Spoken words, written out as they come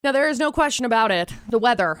Now, there is no question about it. The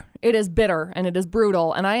weather, it is bitter and it is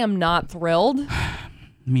brutal, and I am not thrilled.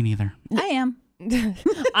 Me neither. I am.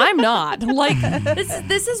 I'm not. Like,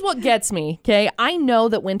 this is what gets me, okay? I know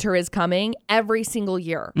that winter is coming every single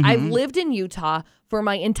year. Mm-hmm. I've lived in Utah for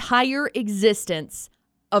my entire existence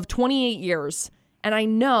of 28 years, and I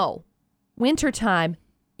know wintertime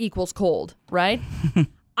equals cold, right?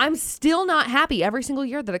 I'm still not happy every single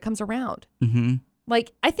year that it comes around. Mm-hmm.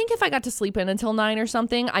 Like, I think if I got to sleep in until 9 or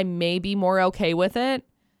something, I may be more okay with it.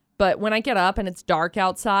 But when I get up and it's dark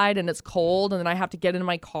outside and it's cold and then I have to get into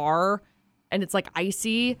my car and it's like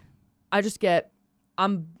icy, I just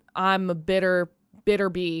I'm a bitter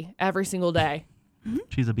bee every single day.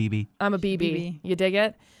 She's a BB. I'm a BB. BB. You dig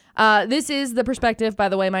it? This is The Perspective, by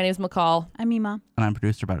the way. My name is McCall. I'm Ema. And I'm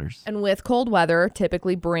producer Butters. And with cold weather,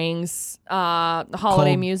 typically brings holiday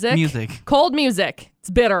Cold music. Cold music.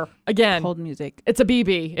 It's bitter. Again. Cold music. It's a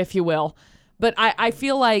BB, if you will. But I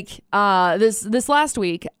feel like this last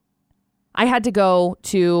week, I had to go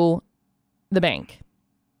to the bank.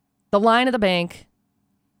 The line at the bank,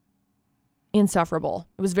 insufferable.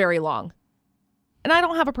 It was very long. And I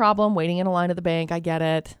don't have a problem waiting in a line at the bank. I get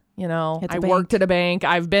it. You know, It's a I bank. worked at a bank.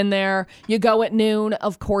 I've been there. You go at noon.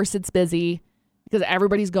 Of course it's busy because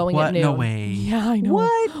everybody's going at What? noon. No way. Yeah, I know.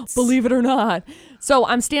 What? Believe it or not. So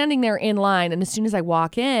I'm standing there in line, and as soon as I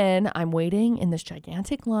walk in, I'm waiting in this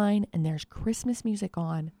gigantic line, and there's Christmas music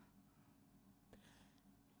on.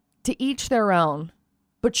 To each their own,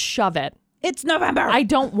 but shove it. It's November. I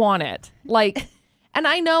don't want it. Like, and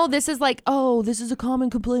I know this is like, oh, this is a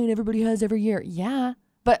common complaint everybody has every year. Yeah.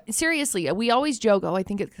 But seriously, we always joke, oh, I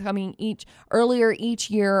think it's coming earlier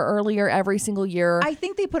every single year. I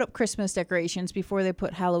think they put up Christmas decorations before they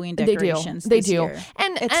put Halloween They do. decorations. They this do. year.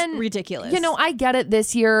 And It's ridiculous. You know, I get it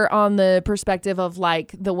this year on the perspective of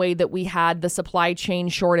like the way that we had the supply chain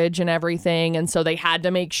shortage and everything. And so they had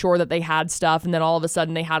to make sure that they had stuff. And then all of a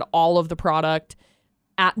sudden they had all of the product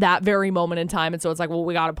at that very moment in time. And so it's like, well,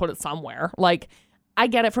 we got to put it somewhere. Like, I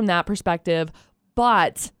get it from that perspective.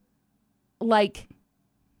 But like,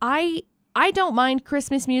 I don't mind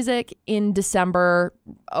Christmas music in December,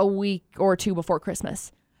 a week or two before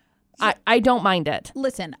Christmas. I don't mind it.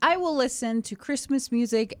 Listen, I will listen to Christmas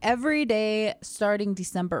music every day starting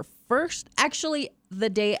December 1st. Actually, the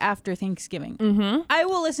day after Thanksgiving. Mm-hmm. I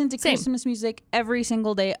will listen to Same. Christmas music every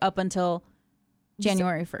single day up until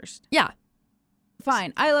January 1st. Yeah.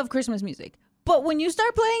 Fine. I love Christmas music. But when you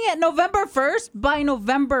start playing it November 1st, by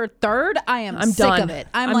November 3rd, I'm sick done. of it.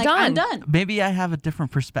 I'm done. done. Maybe I have a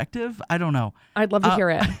different perspective. I don't know. I'd love to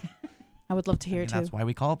hear it. I would love to hear it too. That's why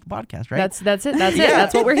we call it the podcast, right? That's it. That's it.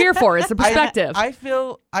 That's what we're here for. It's the perspective. I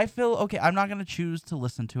feel okay. I'm not gonna choose to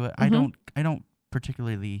listen to it. Mm-hmm. I don't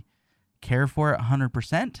particularly care for it 100%.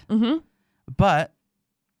 Mm-hmm. But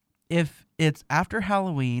if it's after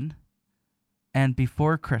Halloween and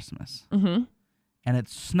before Christmas Mm-hmm. and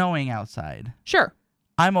it's snowing outside, Sure.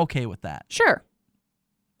 I'm okay with that. Sure.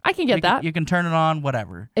 I can get that. You can turn it on,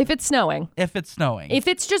 whatever. If it's snowing. If it's snowing. If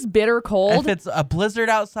it's just bitter cold. If it's a blizzard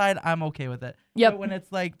outside, I'm okay with it. Yep. But when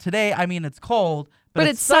it's like today, I mean, it's cold, But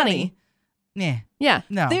it's sunny. Yeah. Yeah.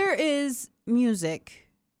 No. There is music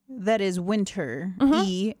that is winter-y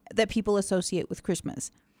Mm-hmm. that people associate with Christmas.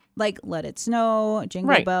 Like Let It Snow, Jingle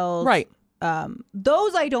Right. Bells. Right.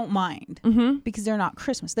 Those I don't mind Mm-hmm. because they're not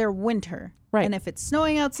Christmas. They're winter. Right. And if it's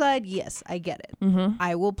snowing outside, yes, I get it. Mm-hmm.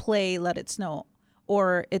 I will play Let It Snow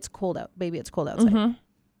or It's Cold Out. Baby, it's cold outside. Mm-hmm.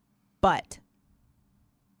 But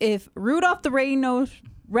if Rudolph the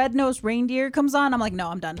Red-Nosed Reindeer comes on, I'm like, no,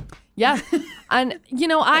 I'm done. Yeah. And, you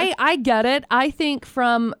know, I get it. I think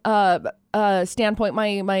from a standpoint,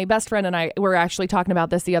 my best friend and I were actually talking about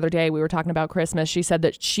this the other day. We were talking about Christmas. She said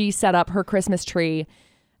that she set up her Christmas tree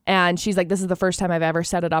and she's like, this is the first time I've ever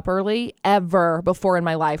set it up early ever before in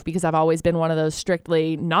my life because I've always been one of those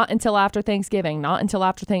strictly not until after Thanksgiving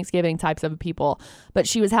types of people. But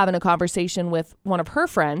she was having a conversation with one of her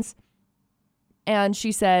friends and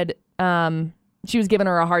she said she was giving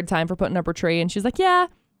her a hard time for putting up her tree. And she's like, yeah,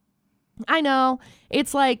 I know.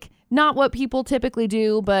 It's like not what people typically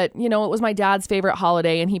do, but you know, it was my dad's favorite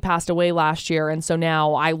holiday and he passed away last year. And so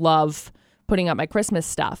now I love putting up my Christmas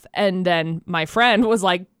stuff. And then my friend was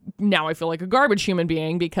like, now I feel like a garbage human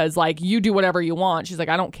being because like you do whatever you want. She's like,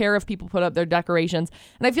 I don't care if people put up their decorations.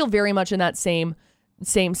 And I feel very much in that same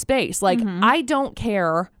space. Like, I don't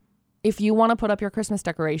care if you want to put up your Christmas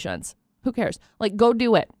decorations. Who cares? Like, go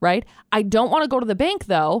do it, right? I don't want to go to the bank,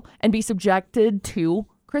 though, and be subjected to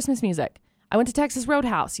Christmas music. I went to Texas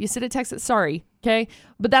Roadhouse. You sit at Texas, sorry, okay?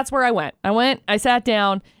 But that's where I went. I sat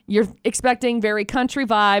down. You're expecting very country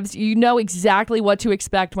vibes. You know exactly what to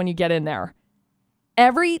expect when you get in there.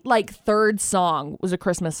 Every like third song was a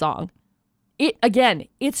Christmas song.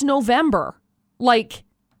 It's November. Like,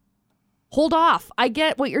 hold off. I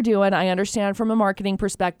get what you're doing. I understand from a marketing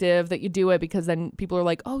perspective that you do it because then people are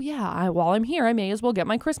like, oh yeah, while I'm here, I may as well get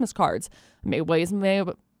my Christmas cards. May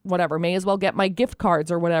as well get my gift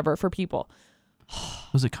cards or whatever for people.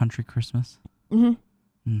 Was it country Christmas?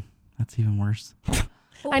 That's even worse.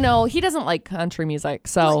 I know he doesn't like country music,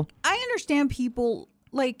 so I understand people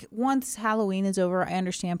like once Halloween is over. I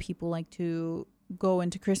understand people like to go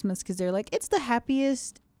into Christmas because they're like, it's the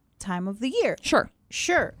happiest time of the year.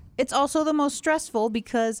 Sure. It's also the most stressful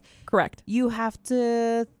because correct. You have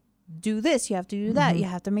to do this. You have to do that. You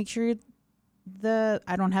have to make sure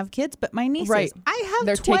I don't have kids, but my nieces. Right. I have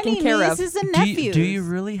They're 20 taken care of. nieces and nephews. Do you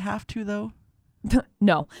really have to though?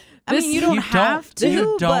 No. I mean, you don't have to.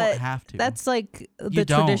 You don't but have to. That's like the You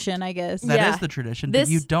don't. tradition, I guess. That is the tradition, but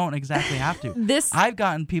you don't exactly have to. I've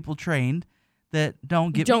gotten people trained that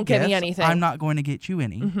don't get me anything. I'm not going to get you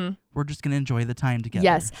any. We're just going to enjoy the time together.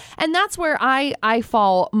 Yes. And that's where I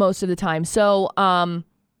fall most of the time. So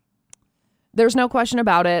there's no question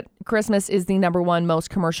about it. Christmas is the number one most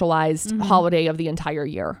commercialized holiday of the entire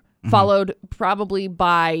year, followed probably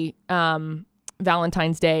by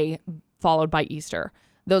Valentine's Day, followed by Easter.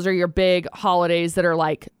 Those are your big holidays that are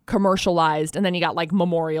like commercialized. And then you got like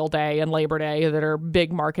Memorial Day and Labor Day that are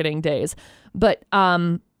big marketing days. But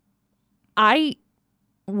I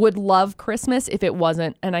would love Christmas if it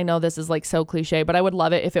wasn't, and I know this is like so cliche, but I would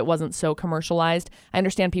love it if it wasn't so commercialized. I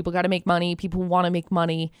understand people got to make money. People want to make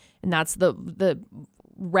money. And that's the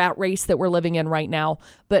rat race that we're living in right now.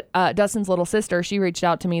 But Dustin's little sister, she reached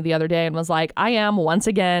out to me the other day and was like, I am once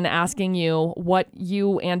again asking you what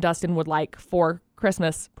you and Dustin would like for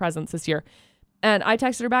Christmas presents this year. And I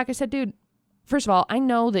texted her back. I said, dude, first of all, I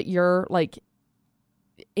know that you're like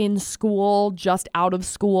in school, just out of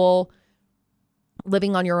school,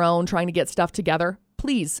 living on your own, trying to get stuff together.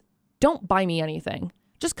 Please don't buy me anything.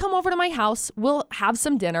 Just come over to my house. We'll have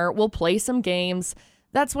some dinner. We'll play some games.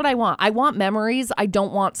 That's what I want. I want memories. I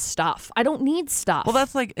don't want stuff. I don't need stuff. Well,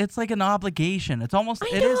 it's like an obligation. It's almost,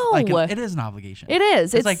 it is an obligation. It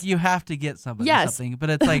is. It's like you have to get somebody something, but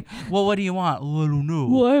it's like, well, what do you want? Well, I don't know.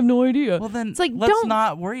 Well, I have no idea. Well, then it's like, let's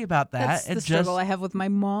not worry about that. That's the struggle I have with my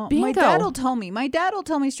mom. Bingo. My dad will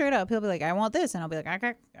tell me straight up. He'll be like, I want this. And I'll be like,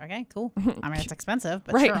 okay, cool. I mean, it's expensive,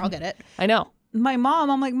 but sure, I'll get it. I know. My mom,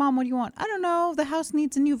 I'm like, Mom, what do you want? I don't know. The house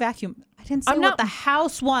needs a new vacuum. I didn't say what the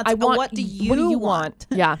house wants. What do you want?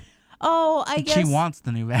 Yeah. Oh, I guess. She wants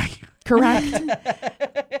the new vacuum. Correct.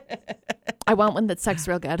 I want one that sucks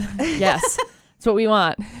real good. Yes. That's what we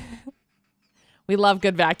want. We love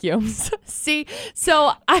good vacuums. See,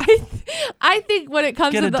 so I think when it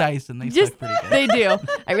comes to the Dyson, they suck pretty good. They do.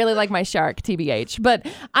 I really like my Shark, TBH. But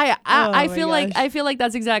I feel like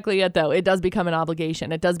that's exactly it though. It does become an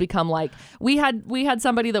obligation. It does become like we had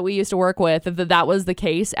somebody that we used to work with that was the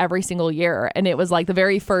case every single year, and it was like the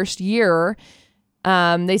very first year.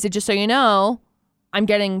 They said, just so you know, I'm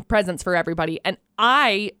getting presents for everybody, and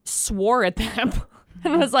I swore at them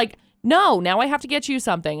and was like, no, now I have to get you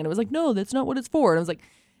something. And it was like, no, that's not what it's for. And I was like,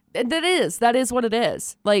 that is what it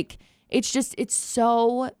is. Like, it's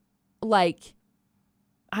so like,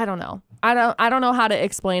 I don't know. I don't know how to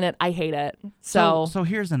explain it. I hate it. So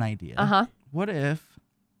here's an idea. What if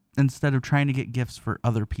instead of trying to get gifts for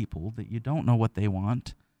other people that you don't know what they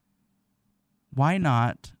want, why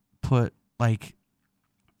not put like,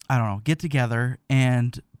 I don't know, get together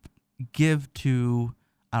and give to,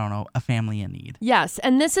 I don't know, a family in need. Yes.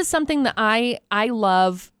 And this is something that I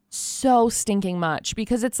love so stinking much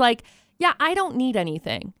because it's like, yeah, I don't need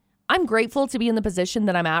anything. I'm grateful to be in the position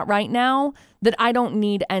that I'm at right now that I don't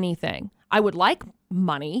need anything. I would like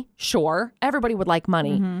money. Sure. Everybody would like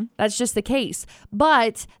money. Mm-hmm. That's just the case.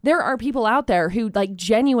 But there are people out there who like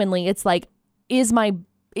genuinely, it's like, is my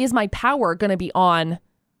power going to be on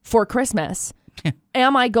for Christmas?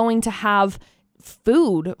 Am I going to have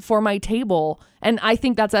food for my table? And I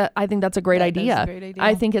think that's a great idea.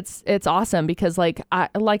 I think it's awesome because like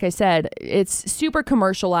I said, it's super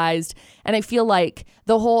commercialized, and I feel like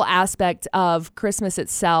the whole aspect of Christmas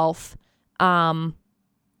itself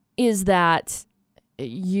is that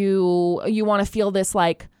you want to feel this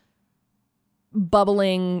like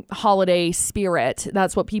bubbling holiday spirit.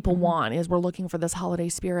 That's what people want, is we're looking for this holiday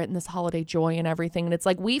spirit and this holiday joy and everything. And it's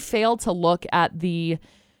like we fail to look at the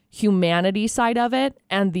humanity side of it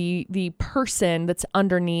and the person that's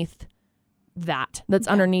underneath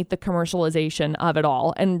underneath the commercialization of it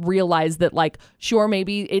all, and realize that like, sure,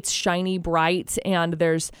 maybe it's shiny bright and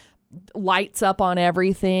there's lights up on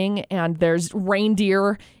everything and there's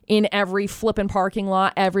reindeer in every flippin' parking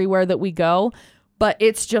lot everywhere that we go, but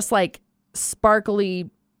it's just like sparkly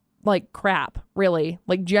like crap, really,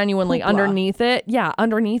 like genuinely Hoopla. underneath it. Yeah,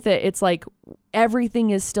 underneath it, it's like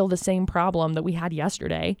everything is still the same problem that we had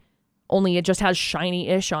yesterday, only it just has shiny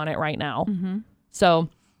ish on it right now. Mm-hmm. So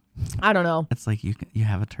I don't know. It's like you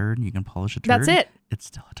have a turd and you can polish a turd. That's it. It's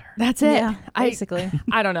still a turd. That's it. Yeah, basically.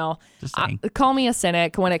 I don't know. Just saying. Call me a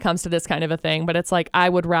cynic when it comes to this kind of a thing, but it's like I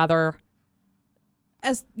would rather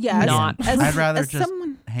not. I'd rather just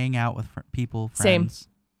someone, hang out with people, Same. friends.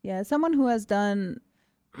 Yeah, as someone who has done,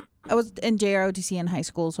 I was in JROTC in high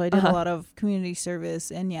school, so I did a lot of community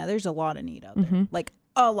service, and yeah, there's a lot of need out there, like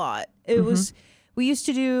a lot. It was, we used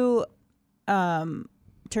to do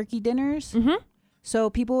turkey dinners, so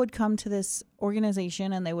people would come to this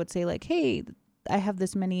organization and they would say like, hey, I have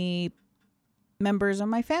this many members of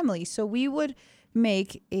my family, so we would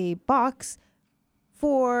make a box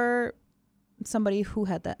for somebody who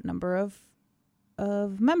had that number of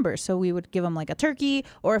members. So we would give them like a turkey,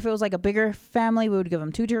 or if it was like a bigger family, we would give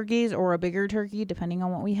them 2 turkeys or a bigger turkey depending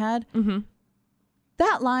on what we had.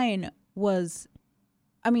 That line was,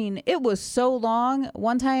 I mean, it was so long.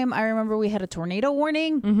 One time I remember we had a tornado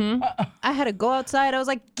warning. I had to go outside. I was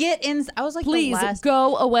like, get in. I was like, please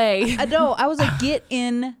go away. I was like, get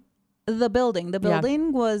in the building. The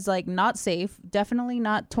building was like not safe, definitely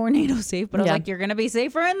not tornado safe, but I was like, you're gonna be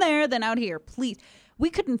safer in there than out here, please. We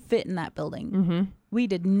couldn't fit in that building. We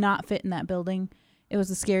did not fit in that building. It was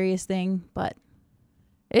the scariest thing, but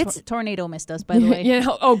it's tornado missed us, by the way.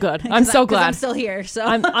 Oh good. I'm so glad. I'm still here, so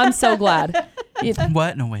I'm so glad.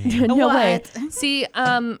 What? No way. No way. See,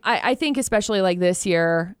 I think especially like this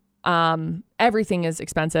year, everything is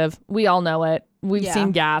expensive. We all know it. We've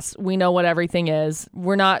seen gas. We know what everything is.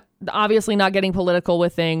 We're not obviously not getting political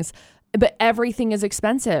with things, but everything is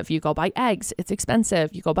expensive. You go buy eggs, it's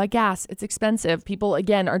expensive. You go buy gas, it's expensive. People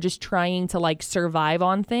again are just trying to like survive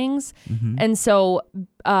on things. And so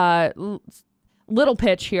little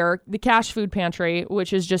pitch here, the Cash Food Pantry,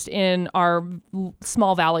 which is just in our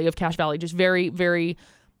small valley of Cache Valley, just very, very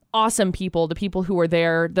awesome people, the people who are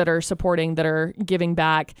there that are supporting, that are giving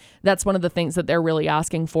back. That's one of the things that they're really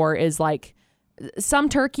asking for is like some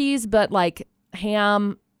turkeys, but like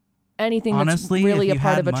ham, anything honestly, that's really if a you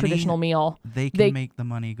part had of a money, traditional meal. They can make the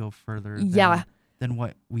money go further than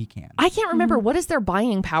what we can. I can't remember what is their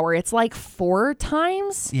buying power. It's like 4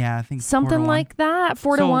 times. Yeah, I think something like that.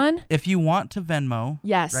 4 to 1. If you want to Venmo,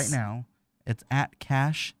 yes, right now, it's at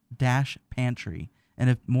cash-pantry. And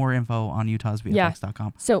if more info on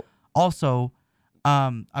utahsvfx.com. So also,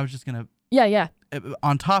 I was just gonna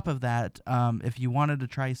on top of that, if you wanted to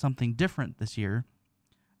try something different this year,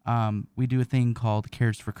 we do a thing called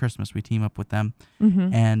Cares for Christmas. We team up with them,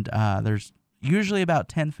 and there's usually about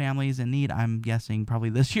 10 families in need. I'm guessing probably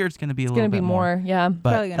this year it's going to be a little bit more. Yeah,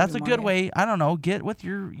 but that's a good way. I don't know. Get with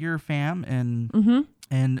your fam and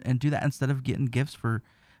do that instead of getting gifts for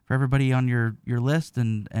everybody on your list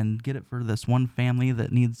and get it for this one family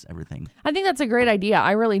that needs everything. I think that's a great idea.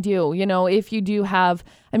 I really do. You know, if you do have,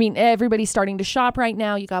 I mean, everybody's starting to shop right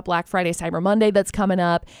now. You got Black Friday, Cyber Monday that's coming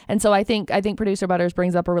up. And so I think Producer Butters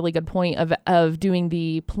brings up a really good point of doing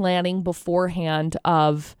the planning beforehand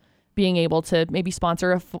of being able to maybe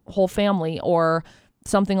sponsor a whole family or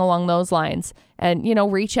something along those lines. And, you know,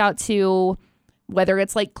 reach out to whether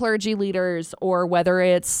it's like clergy leaders or whether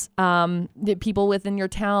it's the people within your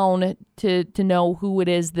town to know who it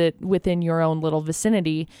is that within your own little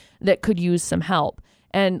vicinity that could use some help.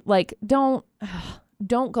 And like, don't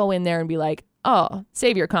go in there and be like, oh,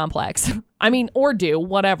 savior complex. I mean, or do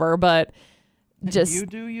whatever, but just you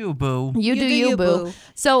do you, boo. You do you, boo.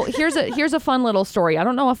 So here's a fun little story. I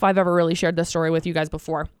don't know if I've ever really shared this story with you guys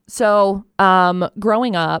before. So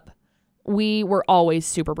growing up, we were always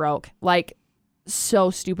super broke. Like, so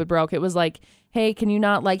stupid broke. It was like, hey, can you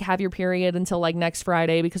not like have your period until like next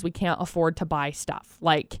Friday because we can't afford to buy stuff.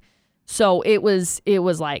 Like, so it was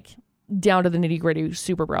like down to the nitty gritty,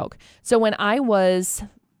 super broke. So when I was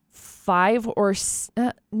 5 or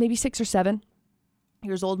maybe 6 or 7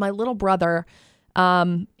 years old, my little brother,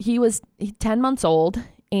 he was 10 months old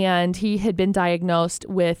and he had been diagnosed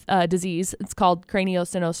with a disease. It's called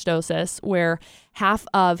craniosynostosis, where half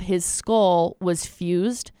of his skull was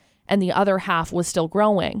fused and the other half was still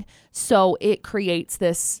growing. So it creates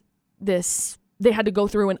this, they had to go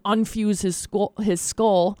through and unfuse his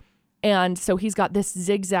skull. And so he's got this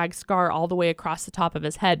zigzag scar all the way across the top of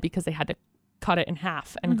his head because they had to cut it in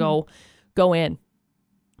half and go in.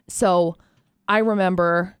 So I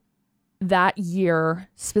remember that year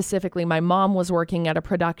specifically, my mom was working at a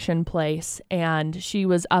production place and she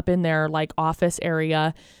was up in their like office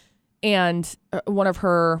area, and one of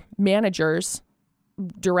her managers,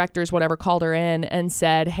 directors, whatever, called her in and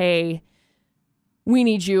said, hey, we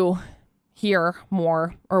need you here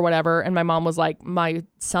more or whatever. And my mom was like, my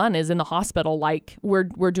son is in the hospital. Like we're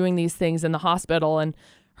doing these things in the hospital. And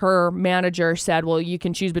her manager said, well, you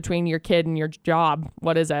can choose between your kid and your job.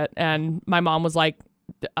 What is it? And my mom was like,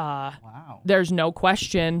 wow, there's no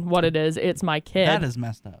question what it is. It's my kid. That is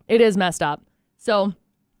messed up. It is messed up. So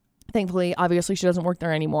thankfully, obviously she doesn't work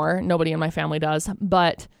there anymore. Nobody in my family does.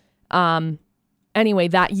 But anyway,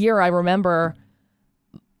 that year I remember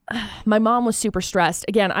my mom was super stressed.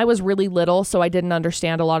 Again, I was really little, so I didn't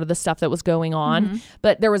understand a lot of the stuff that was going on. Mm-hmm.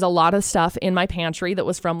 But there was a lot of stuff in my pantry that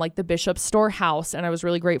was from like the Bishop's Storehouse. And I was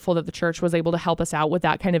really grateful that the church was able to help us out with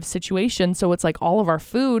that kind of situation. So it's like all of our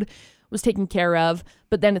food was taken care of.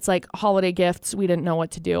 But then it's like holiday gifts. We didn't know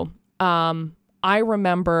what to do. I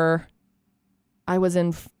remember I was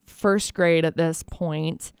in first grade at this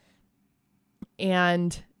point,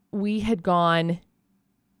 and we had gone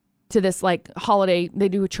to this like holiday. They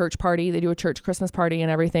do a church party, they do a church Christmas party and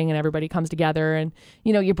everything, and everybody comes together and,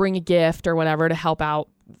 you know, you bring a gift or whatever to help out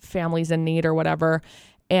families in need or whatever.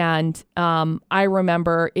 And I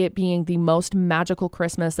remember it being the most magical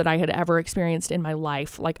Christmas that I had ever experienced in my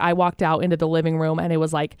life. Like I walked out into the living room and it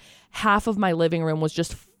was like half of my living room was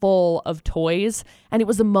just full of toys. And it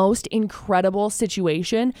was the most incredible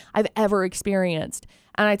situation I've ever experienced.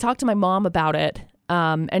 And I talked to my mom about it.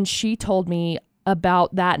 And she told me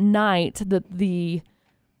about that night that the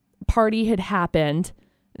party had happened,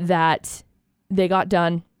 that they got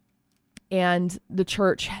done, and the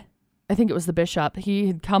church, I think it was the bishop, he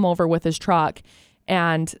had come over with his truck,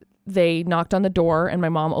 and they knocked on the door, and my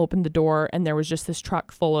mom opened the door, and there was just this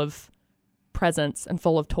truck full of presents and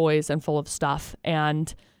full of toys and full of stuff.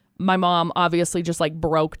 And my mom obviously just like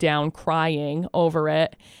broke down crying over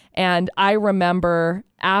it. And I remember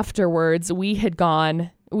afterwards we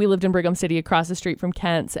lived in Brigham City across the street from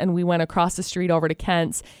Kent's, and we went across the street over to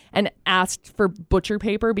Kent's and asked for butcher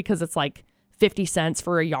paper because it's like 50 cents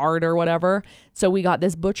for a yard or whatever. So we got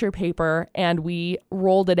this butcher paper and we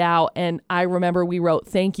rolled it out. And I remember we wrote,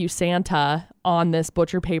 "Thank you, Santa," on this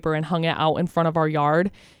butcher paper and hung it out in front of our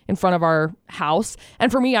yard, in front of our house.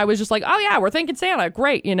 And for me, I was just like, oh yeah, we're thanking Santa.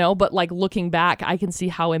 Great. You know, but like looking back, I can see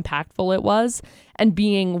how impactful it was. And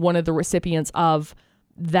being one of the recipients of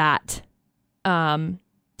that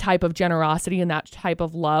type of generosity and that type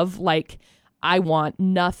of love, like I want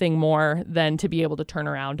nothing more than to be able to turn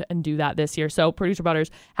around and do that this year. So Producer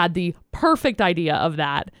Butters had the perfect idea of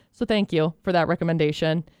that. So thank you for that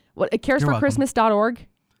recommendation. What, caresforchristmas.org?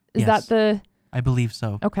 Is Yes. that I believe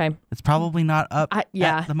so. okay. It's probably not up at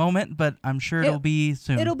the moment, but I'm sure it'll be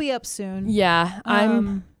soon. It'll be up soon. Yeah.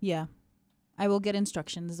 Yeah. I will get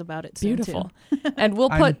instructions about it soon. Beautiful. Too. And we'll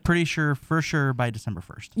I'm put, pretty sure, for sure, by December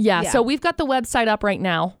 1st. yeah. So we've got the website up right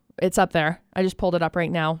now. It's up there. I just pulled it up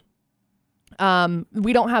right now.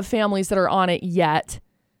 We don't have families that are on it yet,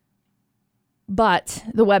 but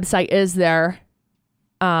the website is there.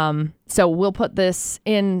 So we'll put this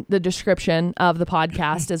in the description of the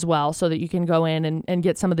podcast as well, so that you can go in and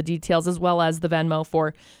get some of the details, as well as the Venmo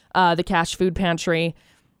for the Cash Food Pantry.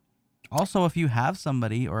 Also, if you have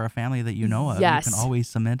somebody or a family that you know of, Yes. you can always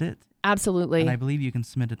submit it. Absolutely. And I believe you can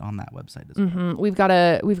submit it on that website as well. We've got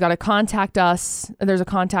a contact us. There's a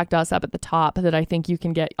contact us up at the top that I think you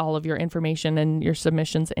can get all of your information and your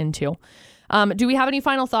submissions into. Do we have any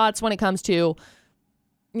final thoughts when it comes to,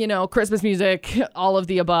 you know, Christmas music, all of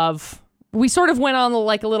the above? We sort of went on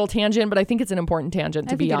like a little tangent, but I think it's an important tangent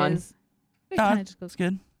to be on. It is. It kinda just goes. That's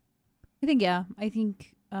good. I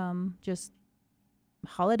think just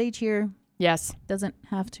holiday cheer Yes, doesn't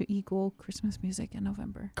have to equal Christmas music in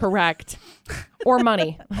November. correct. Or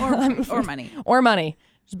money. or money. Or money.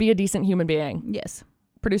 Just be a decent human being. Yes.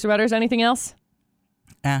 Producer Butters, anything else?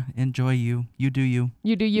 Enjoy you. You do you.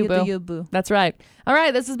 You do you, boo. Do you, boo. That's right. All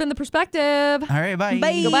right, this has been The Perspective. All right, bye.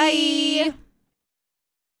 Bye. Goodbye.